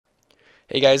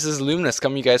Hey guys, this is Luminous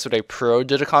coming you guys with a pro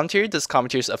Dota commentary. This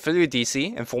commentary is affiliate with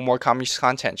DC, and for more commentary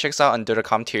content, check us out on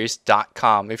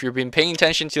DotaCommentaries.com. If you've been paying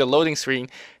attention to the loading screen,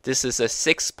 this is a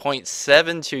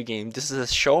 6.72 game. This is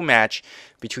a show match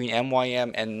between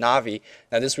MYM and Navi.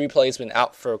 Now this replay has been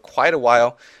out for quite a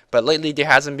while, but lately there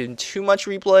hasn't been too much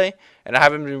replay, and I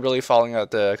haven't been really following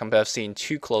out the competitive scene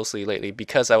too closely lately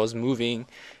because I was moving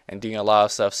and doing a lot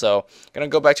of stuff. So gonna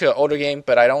go back to an older game,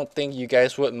 but I don't think you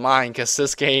guys wouldn't mind because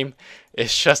this game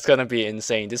is just gonna be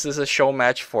insane. This is a show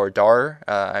match for Dar.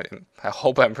 I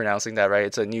hope I'm pronouncing that right.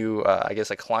 It's a new, I guess,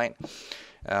 a client.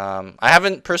 I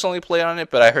haven't personally played on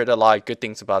it, but I heard a lot of good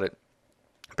things about it.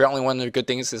 Apparently, one of the good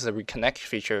things is a reconnect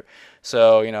feature.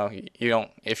 So you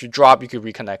don't, if you drop, you could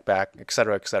reconnect back,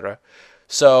 etc., etc.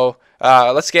 So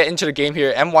let's get into the game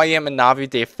here. MYM and Navi,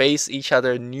 they face each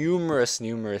other numerous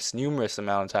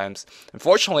amount of times.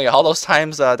 Unfortunately, all those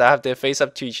times that have to face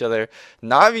up to each other,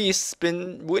 Navi's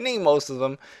been winning most of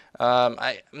them. I'm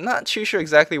not too sure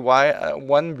exactly why.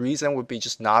 One reason would be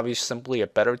just Navi's simply a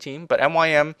better team, but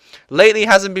MYM lately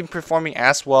hasn't been performing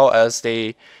as well as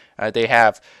they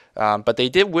have. But they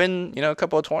did win, a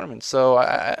couple of tournaments. So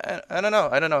I don't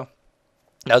know.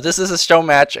 Now this is a show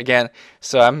match again,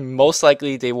 so I'm most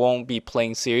likely they won't be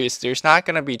playing serious. There's not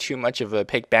gonna be too much of a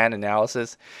pick ban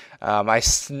analysis. I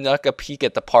snuck a peek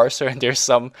at the parser, and there's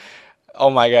some, oh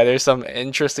my god, there's some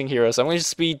interesting heroes. So I'm gonna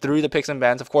speed through the picks and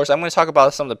bans. Of course, I'm gonna talk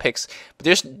about some of the picks, but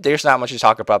there's not much to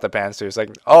talk about the bans. There's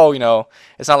like,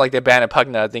 it's not like they banned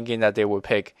Pugna thinking that they would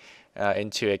pick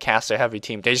into a caster heavy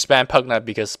team. They just banned Pugna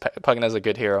because Pugna is a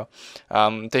good hero.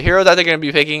 The hero that they're gonna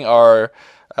be picking are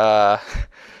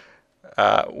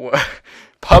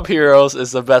pub heroes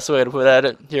is the best way to put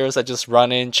it. Heroes that just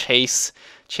run in, chase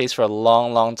for a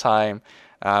long time.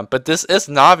 But this is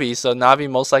Navi, so Navi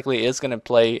most likely is gonna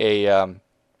play a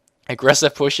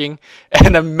aggressive pushing,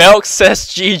 and the Milk says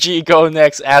GG, go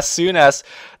next as soon as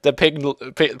the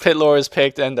pit lord is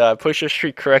picked and the pusher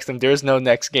streak corrects them. There's no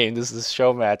next game. This is a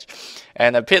show match.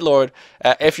 And a pit lord,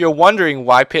 if you're wondering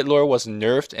why pit lord was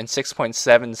nerfed in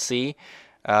 6.7C,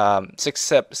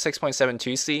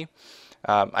 6.72C,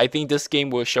 I think this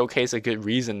game will showcase a good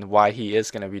reason why he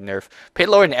is going to be nerfed. Pit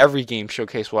Lord in every game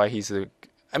showcase why he's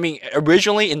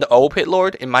originally in the old Pit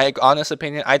Lord, in my honest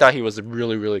opinion, I thought he was a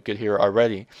really good hero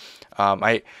already.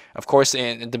 Of course,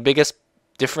 in the biggest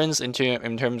difference in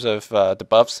terms of the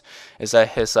buffs is that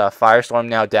his Firestorm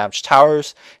now damage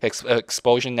towers, his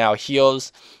Explosion now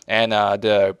heals, and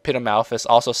the Pit of Malphus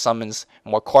also summons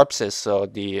more corpses, so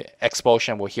the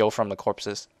Explosion will heal from the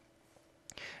corpses.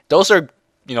 Those are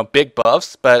big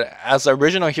buffs, but as the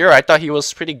original hero, I thought he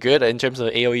was pretty good in terms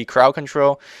of AoE crowd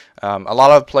control. A lot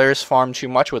of players farm too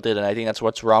much with it, and I think that's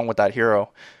what's wrong with that hero.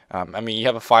 You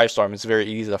have a Firestorm, it's very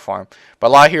easy to farm, but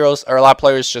a lot of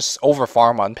players just over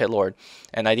farm on Pit Lord,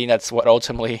 and I think that's what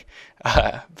ultimately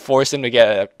forced him to get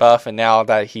a buff. And now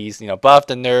that he's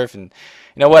buffed and nerfed and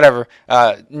whatever,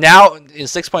 now in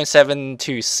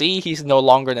 6.72C he's no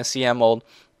longer in the CM mode.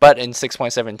 But in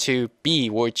 6.72B,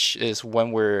 which is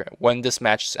when this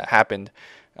match happened,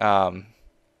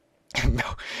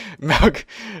 Milk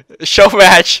show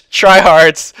match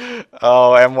tryhards.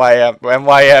 Oh,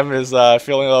 MYM is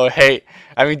feeling a little hate.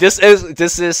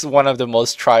 This is one of the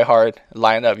most tryhard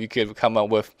lineup you could come up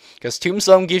with, because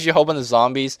Tombstone gives you a whole bunch of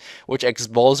zombies, which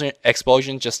explosion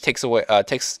just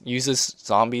uses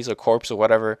zombies or corpse or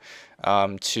whatever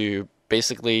to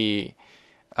basically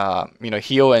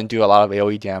heal and do a lot of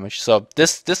AoE damage. So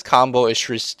this combo is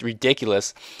just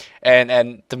ridiculous,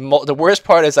 and the worst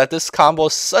part is that this combo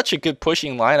is such a good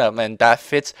pushing lineup, and that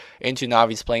fits into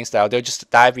Navi's playing style. They'll just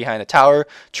dive behind the tower,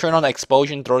 turn on the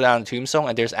Explosion, throw down the Tombstone,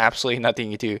 and there's absolutely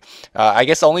nothing you do. I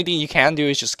guess the only thing you can do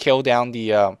is just kill down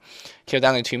the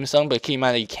Tombstone, but keep in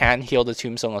mind that you can heal the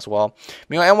Tombstone as well.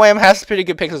 MYM has pretty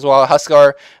good picks as well.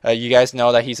 Huskar, you guys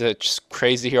know that he's a just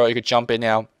crazy hero. You could jump in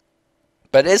now.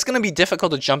 But it's going to be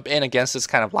difficult to jump in against this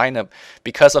kind of lineup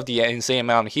because of the insane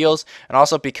amount of heals, and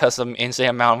also because of the insane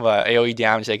amount of AoE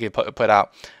damage they can put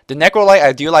out. The Necrolite,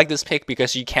 I do like this pick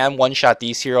because you can one-shot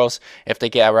these heroes if they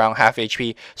get around half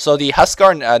HP. So the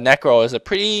Huskar Necro is a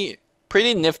pretty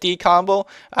nifty combo.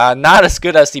 Not as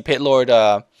good as the Pit Lord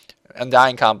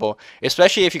Undying combo,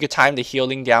 especially if you could time the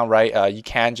healing down right. You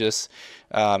can just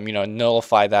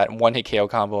nullify that one-hit KO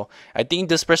combo. I think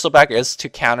this Bristleback is to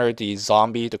counter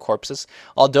the corpses.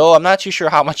 Although I'm not too sure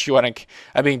how much you want to.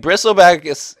 Bristleback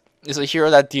is is a hero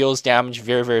that deals damage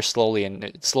very slowly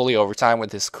and slowly over time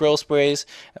with his krill sprays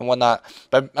and whatnot.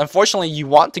 But unfortunately, you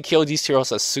want to kill these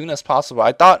heroes as soon as possible.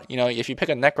 I thought, you know, if you pick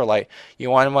a Necrolite, you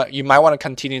might want to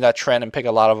continue that trend and pick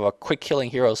a lot of quick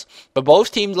killing heroes. But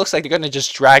both teams looks like they're going to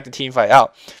just drag the team fight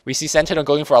out. We see Sentinel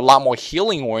going for a lot more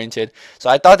healing oriented.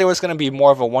 So I thought there was going to be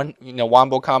more of a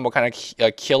wombo combo kind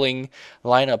of killing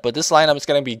lineup. But this lineup is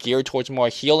going to be geared towards more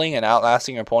healing and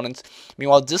outlasting your opponents.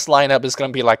 Meanwhile, this lineup is going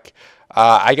to be like,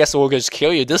 I guess we'll just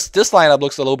kill you. This lineup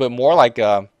looks a little bit more like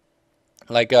you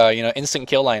know, instant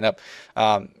kill lineup.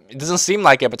 It doesn't seem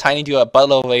like it, but Tiny do a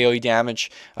buttload of AoE damage.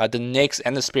 The Nyx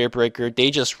and the Spirit Breaker, they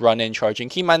just run in charging.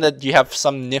 Keep in mind that you have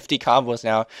some nifty combos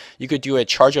now. You could do a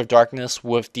Charge of Darkness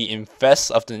with the Infest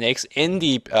of the Nyx in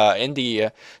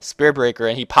the Spirit Breaker,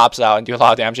 and he pops out and do a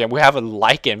lot of damage. And we have a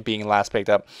Lycan being last picked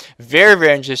up.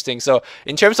 Very interesting. So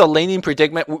in terms of laning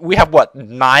predicament, we have what,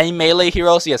 9 melee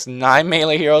heroes? Yes, 9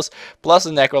 melee heroes plus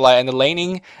the Necrolite, and the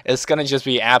laning is gonna just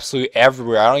be absolute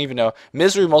everywhere. I don't even know.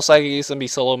 Misery most likely is gonna be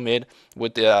solo mid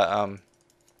with the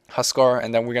Huskar,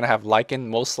 and then we're gonna have Lycan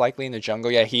most likely in the jungle.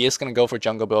 Yeah, he is gonna go for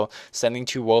jungle build, sending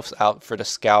 2 wolves out for the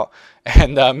scout.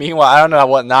 And meanwhile, I don't know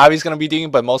what Navi's gonna be doing,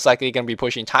 but most likely gonna be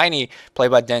pushing Tiny, played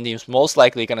by Dendium's most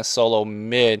likely gonna solo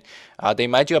mid. They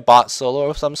might do a bot solo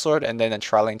of some sort, and then a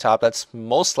tri-lane top. That's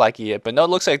most likely it. But no, it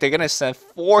looks like they're gonna send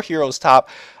 4 heroes top.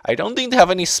 I don't think they have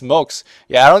any smokes.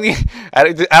 Yeah, I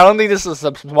don't think this is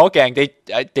a smoke gang.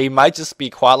 They might just be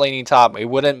quad laning top. It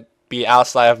wouldn't be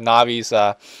outside of Navi's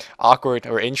awkward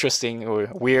or interesting or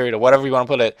weird or whatever you want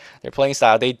to put it, their playing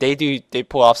style. They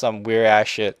pull off some weird ass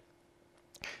shit.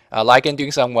 Lycan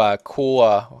doing some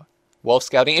cool wolf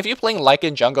scouting. If you're playing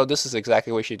Lycan jungle, this is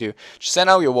exactly what you should do. Just send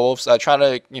out your wolves, try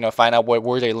to, you know, find out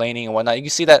where they're laning and whatnot. You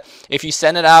can see that if you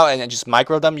send it out and just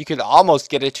micro them, you could almost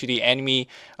get it to the enemy,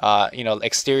 you know,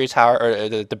 exterior tower or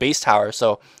the base tower.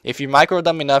 So if you micro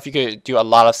them enough, you could do a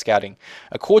lot of scouting.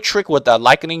 A cool trick with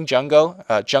Lycaning jungle,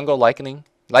 Lycan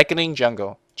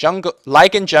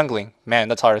jungling. Man,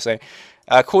 that's hard to say.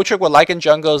 A cool trick with Lycan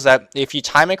jungle is that if you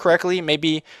time it correctly,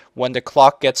 maybe when the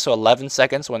clock gets to 11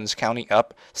 seconds when it's counting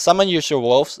up, summon your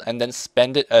wolves and then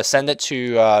send it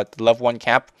to the level 1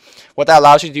 camp. What that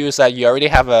allows you to do is that you already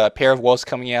have a pair of wolves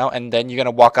coming out, and then you're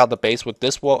gonna walk out the base with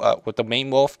this wolf, with the main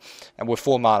wolf, and with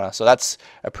full mana. So that's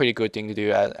a pretty good thing to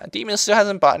do. Demon still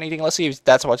hasn't bought anything. Let's see if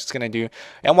that's what it's gonna do.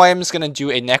 MYM is gonna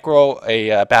do a Necro,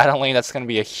 a battle lane that's gonna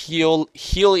be a heal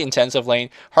intensive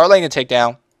lane, hard lane to take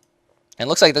down. And it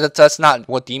looks like that's not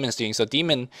what Demon's doing. So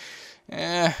Demon,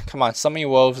 come on, summon your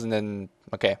wolves and then,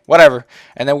 okay, whatever.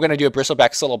 And then we're going to do a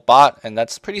Bristleback solo bot, and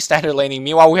that's pretty standard laning.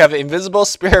 Meanwhile, we have an Invisible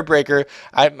Spirit Breaker.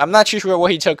 I'm not too sure what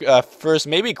he took first.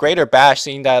 Maybe Greater Bash,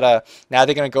 seeing that now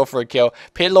they're going to go for a kill.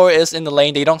 Pit Lord is in the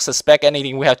lane. They don't suspect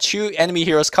anything. We have 2 enemy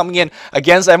heroes coming in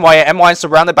against MYM. MYM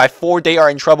surrounded by 4. They are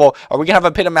in trouble. Are we going to have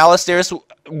a Pit of Malice? There's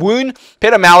wound,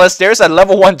 Pit of Malice. There's a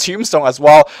level 1 tombstone as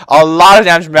well. A lot of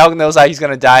damage. Melk knows that he's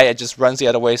going to die. It just runs the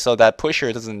other way so that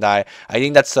Pusher doesn't die. I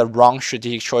think that's the wrong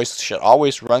strategic choice. Should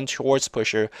always run towards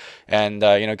Pusher and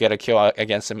you know, get a kill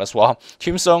against him as well.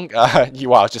 Tombstone,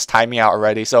 wow, just timing out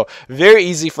already. So very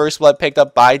easy first blood picked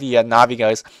up by the Navi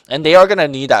guys, and they are gonna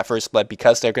need that first blood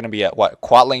because they're gonna be at what,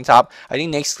 quad lane top. I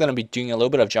think Nate's gonna be doing a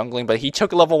little bit of jungling, but he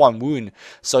took a level 1 wound,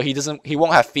 so he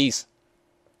won't have feast.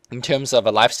 In terms of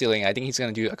a life stealing, I think he's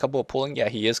going to do a couple of pulling. Yeah,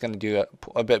 he is going to do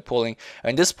a bit pulling.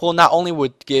 And this pull not only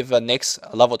would give Nyx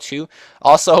a level 2,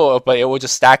 also, but it will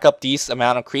just stack up these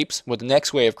amount of creeps with the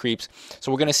next wave of creeps.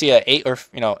 So we're going to see a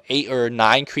 8 or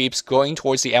 9 creeps going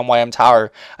towards the MYM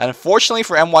tower. And unfortunately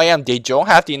for MYM, they don't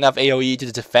have enough AoE to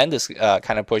defend this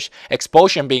kind of push.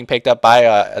 Expulsion being picked up by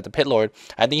the Pit Lord.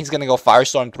 I think he's going to go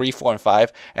Firestorm 3, 4, and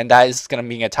 5, and that is going to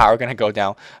mean a tower going to go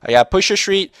down. Yeah, Pusher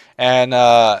Street and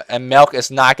Melk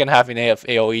is not going to have enough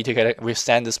AoE to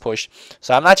withstand this push.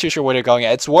 So I'm not too sure where they're going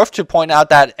at. It's worth to point out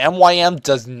that MYM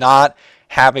does not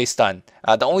have a stun.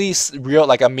 The only real,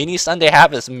 like a mini stun they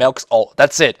have is Melk's ult.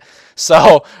 That's it.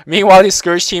 So meanwhile, the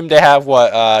Scourge team, they have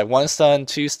what, 1 stun,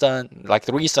 2 stun, like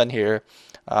 3 stun here.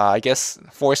 I guess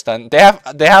 4 stun. They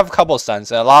have a couple of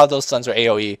stuns, and a lot of those stuns are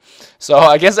AoE. So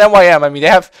I guess MYM, I mean,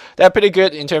 they're pretty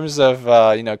good in terms of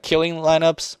you know, killing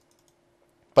lineups,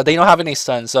 but they don't have any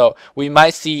stuns, so we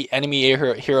might see enemy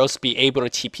heroes be able to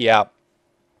TP out.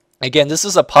 Again, this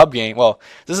is a pub game. Well,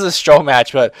 this is a show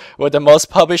match, but with the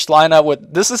most published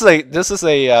lineup, this is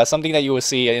a something that you will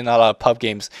see in a lot of pub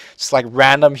games. Just like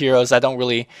random heroes that don't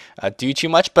really do too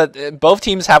much, but both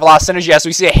teams have a lot of synergy. As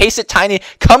we see a Hasted Tiny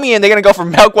coming in, they're gonna go for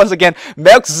Melk once again.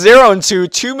 Melk 0 and 2,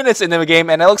 2 minutes into the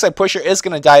game, and it looks like Pusher is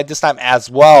gonna die this time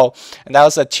as well. And that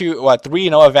was a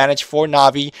 3-0 advantage for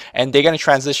Navi, and they're gonna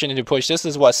transition into push. This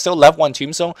is what, still level 1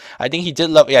 tombstone. I think he did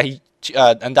level, yeah,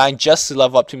 Undying just to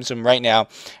level up Tombstone right now.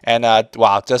 And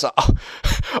wow, just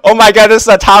oh my god, this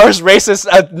tower's racist.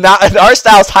 Art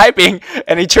style's hyping,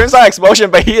 and he turns on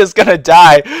explosion, but he is gonna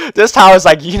die. This tower's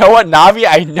like, you know what, Navi?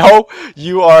 I know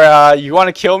you are you want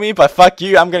to kill me, but fuck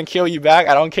you. I'm gonna kill you back.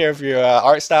 I don't care if you're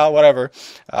art style, whatever.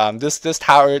 This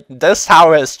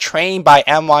tower is trained by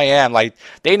MYM. Like,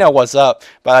 they know what's up.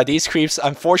 But these creeps,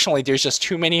 unfortunately, there's just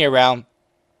too many around.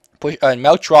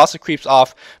 Milk draws the creeps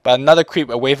off, but another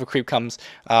a wave of creep comes.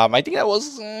 I think that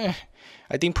was.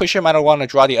 I think Pusher might have wanted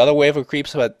to draw the other wave of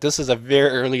creeps, but this is a very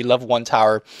early level 1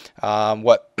 tower.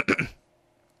 What?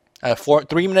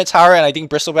 3-minute tower, and I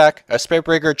think Bristleback, Spirit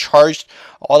Breaker charged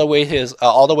all the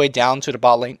way down to the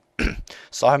bot lane.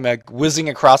 Saw him whizzing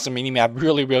across the minimap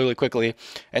really quickly.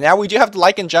 And now we do have the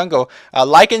Lycan jungle.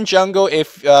 Lycan jungle,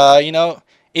 if you know,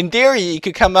 in theory, you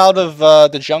could come out of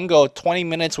the jungle 20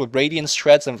 minutes with Radiance,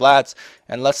 Shreds, and Vlads.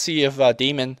 And let's see if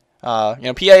Demon, you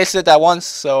know, PIS did that once,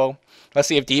 so let's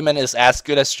see if Demon is as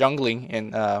good as jungling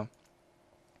in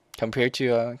compared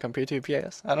to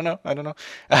PIS. I don't know.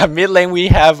 Mid lane we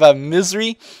have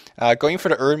Misery going for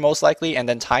the Urn most likely, and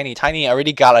then Tiny. Tiny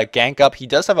already got a gank up. He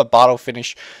does have a bottle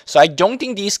finish, so I don't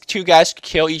think these two guys could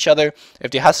kill each other. If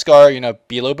the Huskar, you know,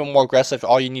 be a little bit more aggressive,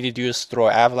 all you need to do is throw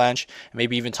an Avalanche,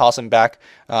 maybe even toss him back.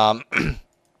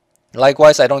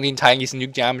 Likewise, I don't think Tiny's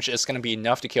nuke damage is going to be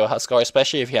enough to kill Huskar,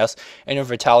 especially if he has Inner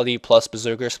Vitality plus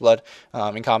Berserker's Blood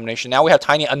in combination. Now we have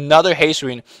Tiny, another Haste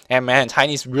Rune, and man,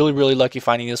 Tiny's really lucky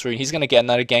finding this rune. He's going to get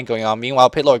another gank going on. Meanwhile,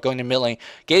 Pitlord going to mid lane,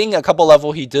 getting a couple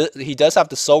level. He does have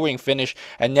the Soul Ring finish,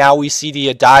 and now we see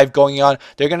the dive going on.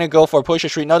 They're going to go for Pusher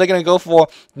Street. No, they're going to go for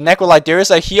Necrolite. There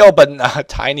is a heal, but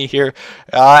Tiny here.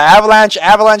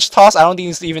 Avalanche toss, I don't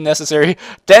think it's even necessary.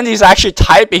 Then he's actually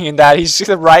typing in that. He's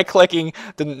just right-clicking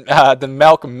the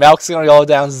Milk's gonna go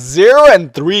down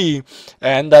 0-3,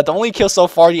 and the only kill so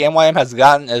far the MYM has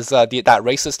gotten is that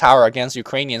racist tower against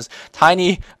Ukrainians.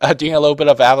 Tiny doing a little bit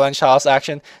of avalanche toss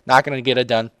action, not gonna get it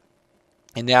done.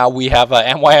 And now we have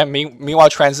MYM meanwhile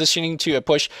transitioning to a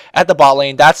push at the bot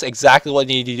lane. That's exactly what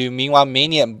they need to do. Meanwhile,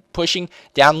 Mania pushing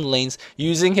down the lanes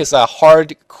using his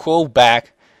hard quill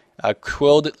back.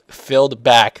 Quilled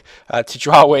back to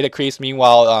draw away the creeps.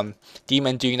 Meanwhile,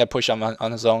 Demon doing the push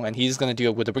on his own, and he's going to do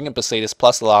it with the Bring Up Besatus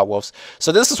plus the Law Wolves.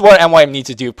 So this is what MYM need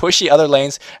to do, push the other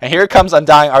lanes, and here comes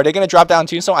Undying. Are they going to drop down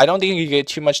Tombstone? I don't think you get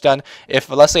too much done. If,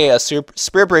 let's say, a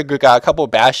Spirit Breaker got a couple of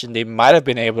Bastion, they might have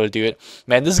been able to do it.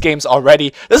 Man, this game's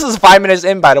already... This is 5 minutes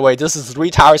in, by the way. This is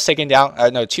 3 towers taken down.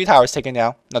 No, 2 towers taken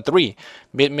down. No, 3.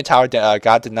 Mid tower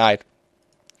got denied.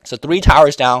 So 3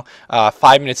 towers down, 5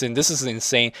 minutes in. This is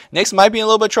insane. Nyx might be in a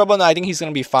little bit of trouble. No, I think he's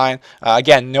gonna be fine.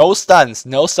 Again, no stun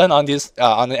on this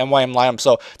on the MYM lineup.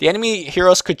 So the enemy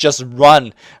heroes could just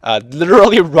run,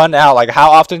 literally run out. Like,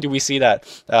 how often do we see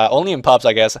that? Only in pubs,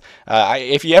 I guess.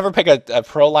 If you ever pick a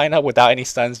pro lineup without any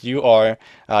stuns, you are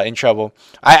in trouble.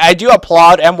 I do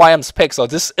applaud MYM's pick. So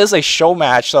this is a show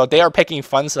match. So they are picking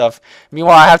fun stuff.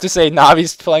 Meanwhile, I have to say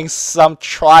Navi's playing some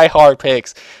try-hard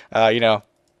picks. You know.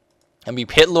 I mean,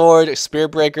 Pit Lord, Spirit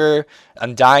Breaker,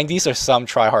 Undying, these are some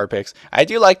try-hard picks. I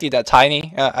do like that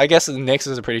Tiny. I guess the Nyx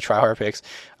is a pretty try-hard picks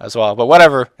as well. But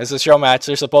whatever, it's a show match.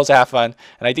 They're supposed to have fun.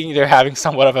 And I think they're having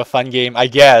somewhat of a fun game, I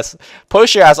guess.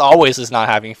 Pusher, as always, is not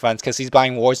having fun because he's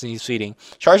buying wards and he's feeding.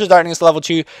 Charge of Darkness level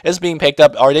 2 is being picked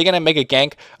up. Are they going to make a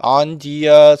gank on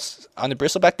the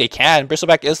Bristleback? They can.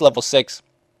 Bristleback is level 6.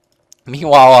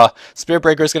 Meanwhile, Spirit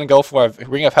Breaker is going to go for a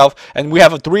Ring of Health, and we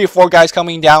have 3 or 4 guys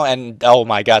coming down, and oh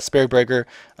my god, Spirit Breaker.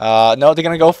 No, they're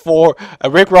going to go for a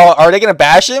Rickroll. Are they going to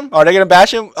bash him?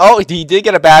 Oh, he did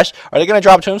get a bash. Are they going to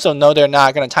drop Tombstone? No, they're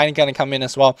not. Tiny going to come in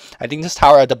as well. I think this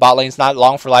tower at the bot lane is not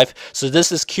long for life, so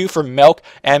this is Q for Milk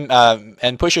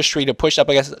and Pusher Street to push up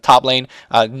against the top lane.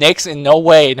 Nyx in no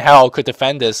way in hell could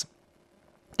defend this.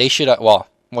 They should have, well,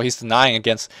 he's denying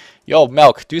against, yo,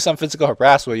 Milk, do some physical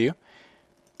harass, will you?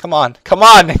 Come on.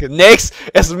 Nyx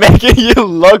is making you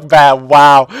look bad.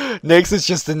 Wow. Nyx is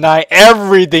just denying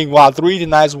everything. Wow. 3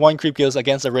 denies, 1 creep kills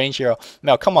against a range hero.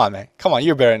 No, come on, man. Come on,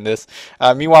 you're better than this.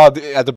 Meanwhile, at the